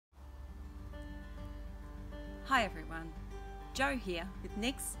Hi everyone, Jo here with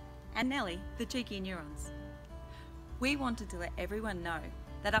Nix and Nellie, the cheeky Neurons. We wanted to let everyone know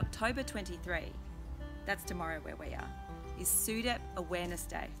that October 23, that's tomorrow where we are, is SUDEP Awareness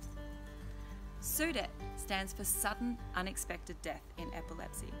Day. SUDEP stands for Sudden Unexpected Death in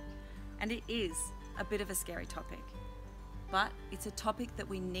Epilepsy, and it is a bit of a scary topic, but it's a topic that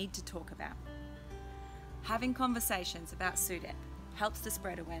we need to talk about. Having conversations about SUDEP helps to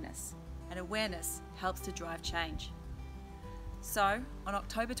spread awareness, and awareness helps to drive change. So, on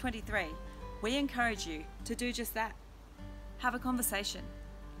October 23, we encourage you to do just that. Have a conversation.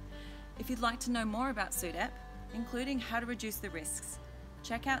 If you'd like to know more about SUDEP, including how to reduce the risks,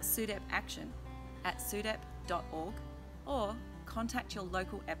 check out SUDEP Action at sudep.org or contact your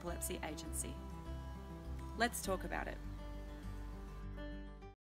local epilepsy agency. Let's talk about it.